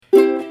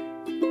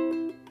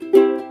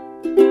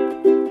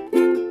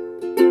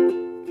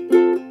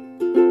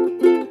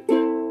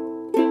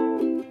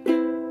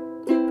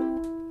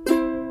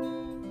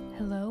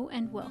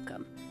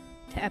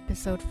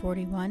episode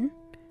 41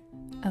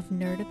 of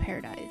Nerd of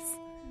Paradise.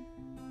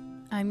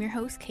 I'm your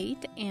host,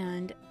 Kate,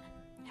 and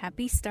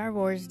happy Star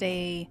Wars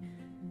Day.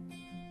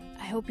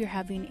 I hope you're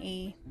having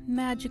a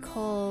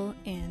magical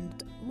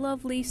and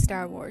lovely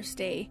Star Wars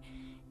Day.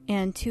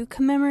 And to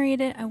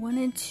commemorate it, I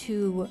wanted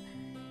to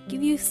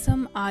give you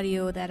some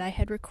audio that I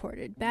had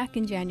recorded back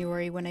in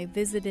January when I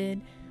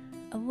visited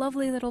a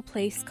lovely little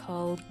place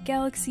called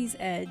Galaxy's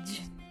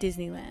Edge,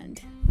 Disneyland.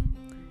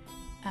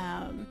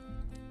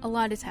 A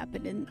lot has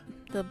happened in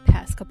the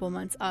past couple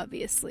months,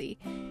 obviously.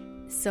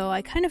 So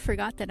I kind of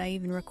forgot that I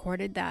even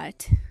recorded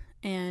that.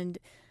 And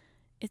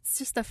it's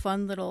just a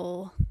fun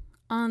little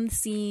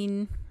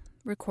on-scene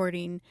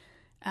recording.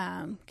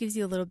 Gives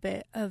you a little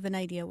bit of an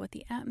idea what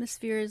the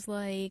atmosphere is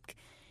like.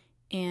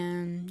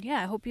 And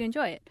yeah, I hope you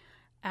enjoy it.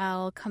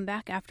 I'll come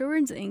back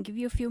afterwards and give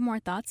you a few more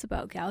thoughts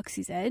about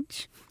Galaxy's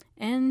Edge.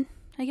 And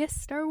I guess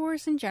Star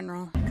Wars in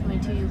general. Coming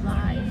to you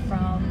live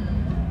from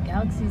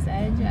Galaxy's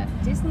Edge at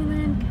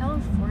Disneyland,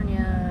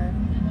 California.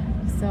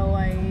 So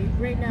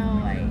right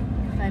now,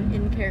 if I'm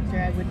in character,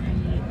 I would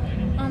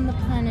be on the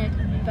planet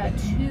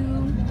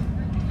Batuu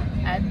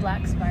at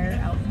Black Spire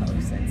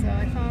Outpost. And so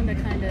I found a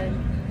kind of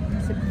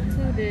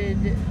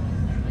secluded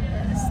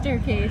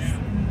staircase,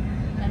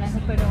 and I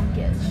hope I don't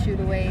get shooed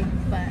away,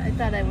 but I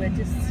thought I would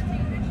just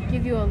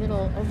give you a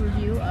little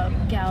overview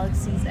of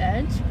Galaxy's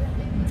Edge.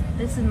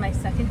 This is my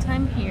second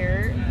time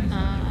here.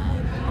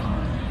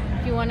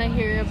 If you want to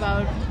hear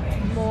about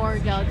more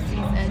Galaxy's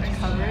Edge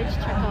coverage,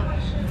 check out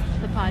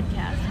the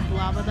podcast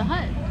Lava the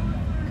Hutt,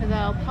 because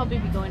I'll probably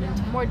be going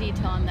into more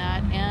detail on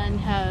that and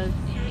have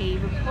a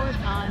report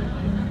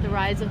on the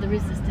Rise of the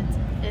Resistance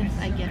if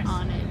I get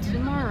on it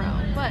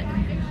tomorrow. But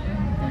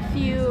if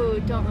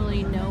you don't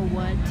really know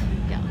what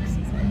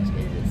Galaxy's Edge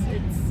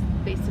is, it's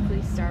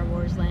basically Star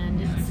Wars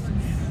land. It's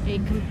a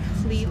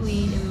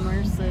completely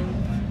immersive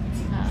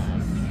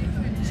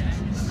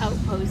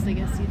outpost, I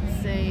guess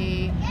you'd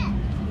say,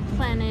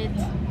 planet.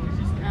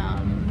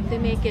 They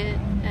make it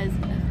as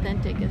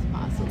authentic as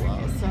possible,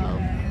 so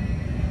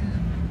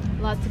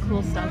lots of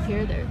cool stuff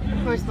here.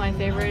 Of course, my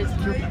favorite is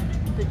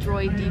the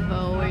droid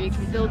depot, where you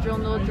can build your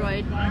own little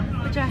droid,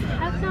 which I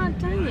have not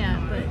done yet,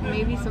 but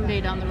maybe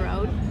someday down the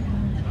road.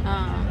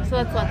 So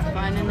that's lots of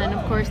fun. And then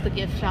of course the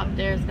gift shop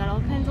there has got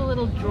all kinds of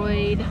little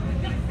droid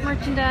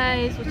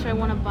merchandise, which I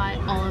want to buy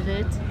all of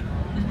it.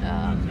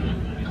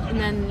 And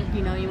then,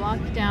 you walk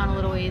down a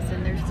little ways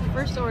and there's the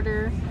First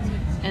Order,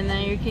 and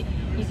then you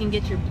can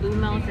get your blue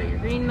milk or your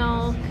green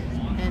milk,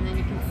 and then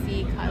you can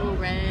see Kylo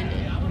Ren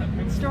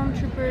and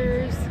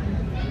Stormtroopers.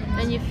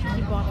 Then you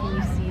keep walking,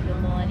 you see the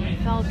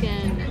Millennium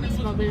Falcon and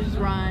Smuggler's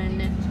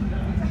Run.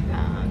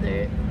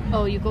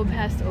 You go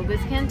past Oga's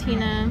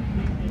Cantina,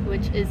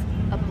 which is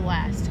a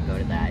blast to go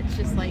to that. It's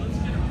just like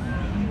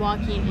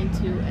walking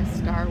into a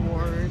Star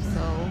Wars,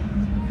 so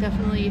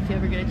definitely if you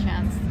ever get a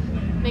chance,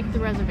 make the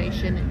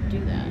reservation and do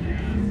that.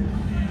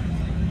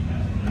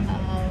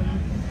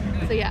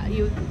 So yeah,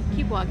 you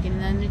keep walking,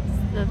 and then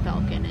it's the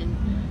Falcon and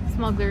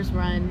Smuggler's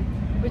Run,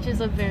 which is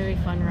a very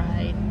fun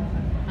ride.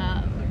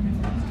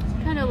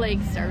 Kind of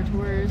like Star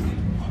Tours,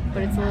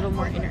 but it's a little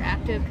more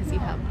interactive because you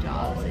have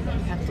jobs and you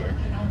have to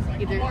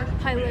either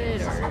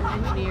pilot or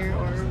engineer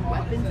or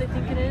weapons, I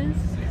think it is.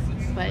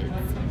 But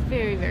it's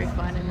very, very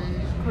fun. And then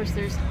of course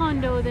there's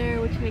Hondo there,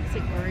 which makes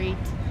it great.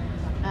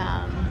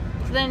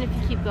 So then if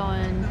you keep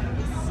going,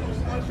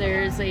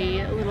 there's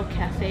a little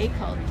cafe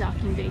called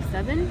Docking Bay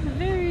 7.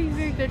 Very,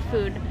 very good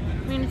food.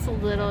 I mean, it's a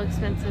little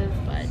expensive,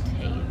 but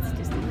hey, it's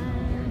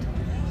Disneyland.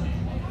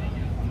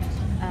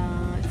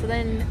 So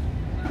then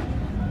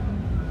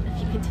if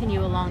you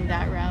continue along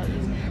that route,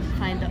 you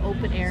find the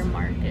open air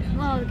market.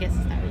 Well, I guess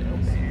it's not really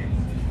open air.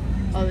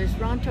 Oh, there's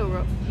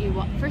Ronto.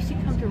 First you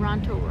come to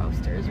Ronto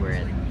Roasters,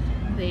 where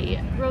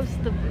they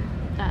roast the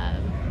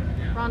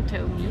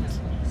Ronto meat,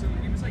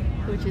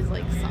 which is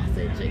like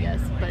sausage, I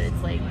guess, but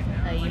it's like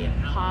a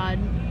pod.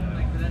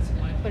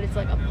 But it's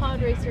like a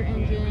pod racer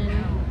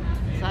engine,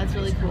 so that's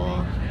really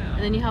cool.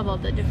 And then you have all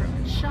the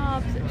different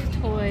shops. There's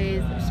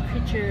toys, there's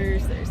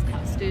creatures, there's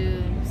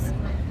costumes,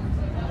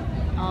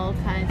 all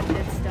kinds of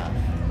good stuff.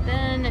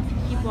 Then if you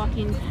keep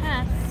walking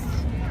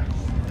past,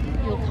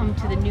 you'll come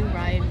to the new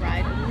Ride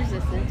of the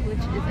Resistance, which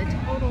is a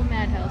total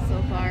madhouse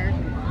so far.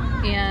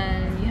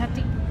 And you have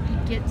to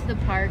get to the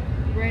park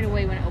right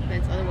away when it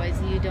opens, otherwise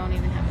you don't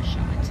even have a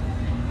shot.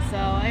 So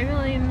I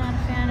really am not a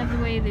fan of the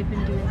way they've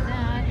been doing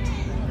that.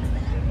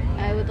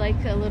 I would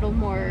like a little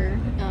more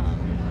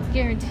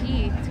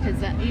guaranteed,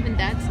 because even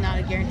that's not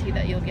a guarantee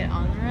that you'll get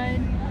on the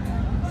ride.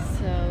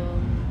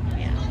 So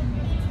yeah.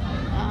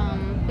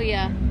 But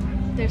yeah,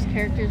 there's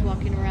characters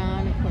walking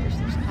around. Of course,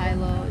 there's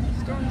Kylo,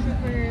 the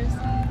Stormtroopers.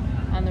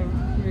 On the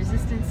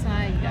Resistance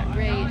side, you got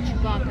Rey,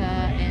 Chewbacca,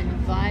 and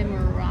Vi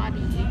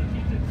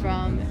Moradi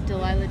from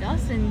Delilah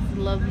Dawson's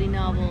lovely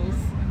novels.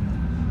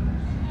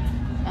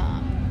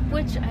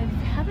 Which I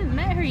haven't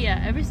met her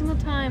yet. Every single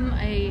time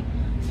I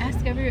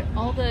ask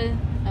all the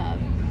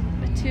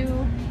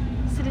Batuu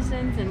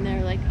citizens, and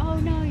they're like, oh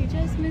no, you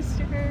just missed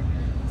her.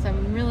 So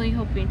I'm really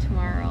hoping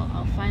tomorrow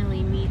I'll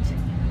finally meet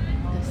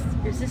the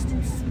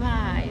Resistance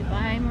Spy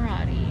by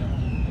Marathi.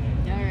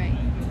 Alright.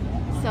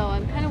 So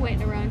I'm kind of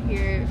waiting around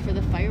here for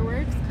the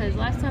fireworks, because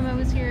last time I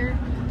was here,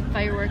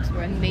 fireworks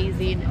were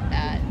amazing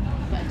at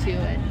Batu.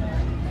 And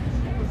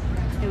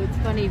it was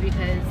funny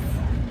because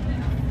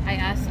I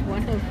asked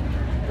one of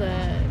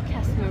the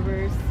cast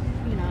members,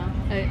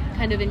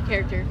 kind of in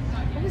character,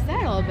 what was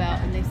that all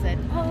about? And they said,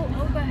 oh,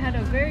 Oba had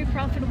a very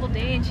profitable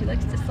day and she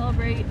likes to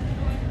celebrate.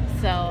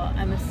 So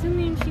I'm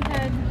assuming she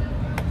had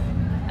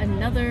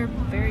another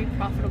very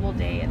profitable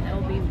day and there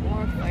will be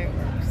more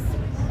fireworks.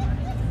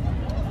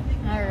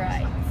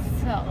 Alright,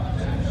 so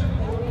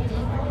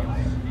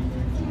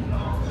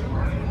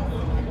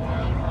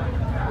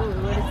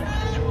what is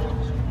that?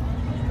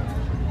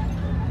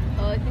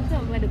 Oh, I think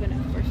that might have been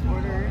a first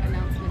order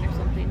announcement or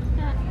something.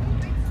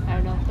 I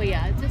don't know, but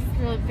yeah, it's just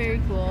really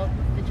very cool.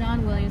 The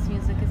John Williams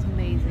music is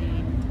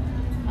amazing.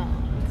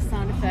 The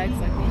sound effects,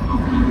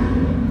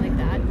 like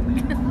that,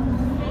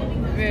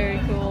 very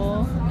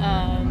cool.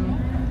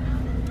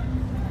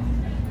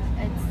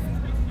 It's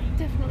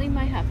definitely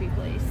my happy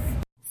place.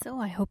 So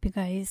I hope you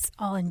guys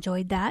all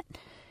enjoyed that.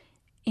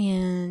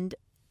 And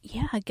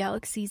yeah,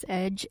 Galaxy's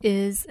Edge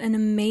is an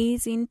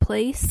amazing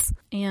place,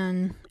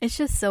 and it's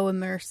just so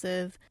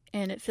immersive,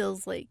 and it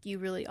feels like you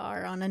really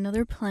are on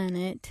another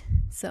planet.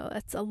 So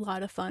that's a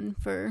lot of fun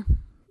for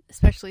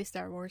especially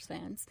Star Wars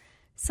fans.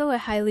 So I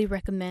highly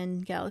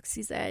recommend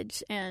Galaxy's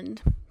Edge,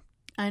 and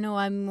I know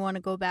I want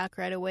to go back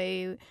right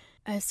away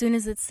as soon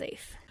as it's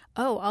safe.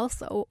 Oh,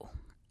 also,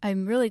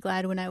 I'm really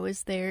glad when I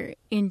was there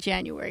in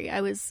January,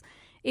 I was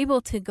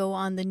able to go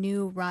on the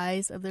new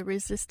Rise of the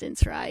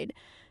Resistance ride.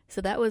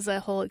 So that was a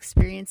whole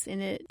experience in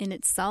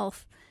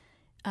itself.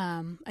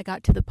 I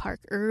got to the park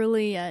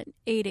early at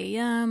 8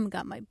 a.m.,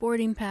 got my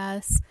boarding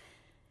pass.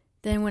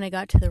 Then when I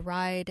got to the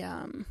ride,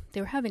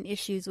 they were having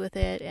issues with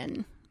it,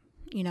 and,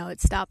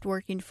 it stopped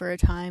working for a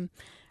time.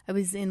 I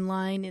was in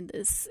line in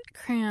this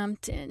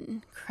cramped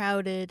and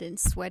crowded and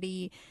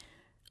sweaty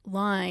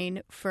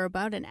line for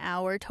about an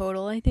hour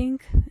total, I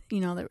think.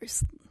 There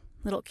was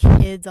little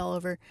kids all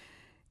over.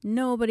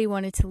 Nobody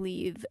wanted to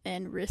leave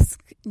and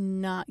risk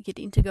not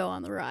getting to go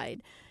on the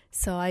ride.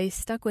 So I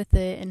stuck with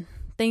it, and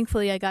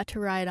thankfully I got to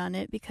ride on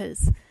it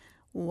because,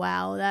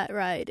 wow, that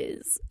ride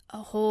is a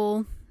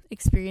whole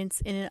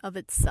experience in and of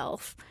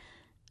itself.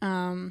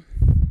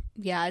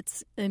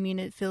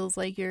 It feels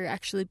like you're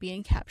actually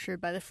being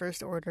captured by the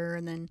First Order,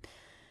 and then,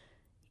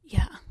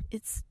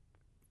 it's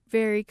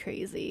very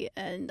crazy,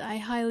 and I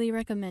highly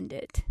recommend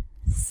it.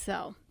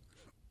 So,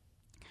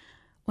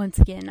 once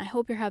again, I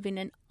hope you're having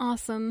an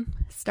awesome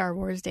Star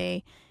Wars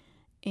day,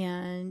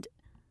 and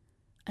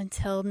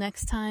until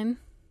next time,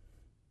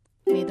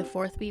 may the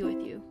 4th be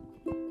with you.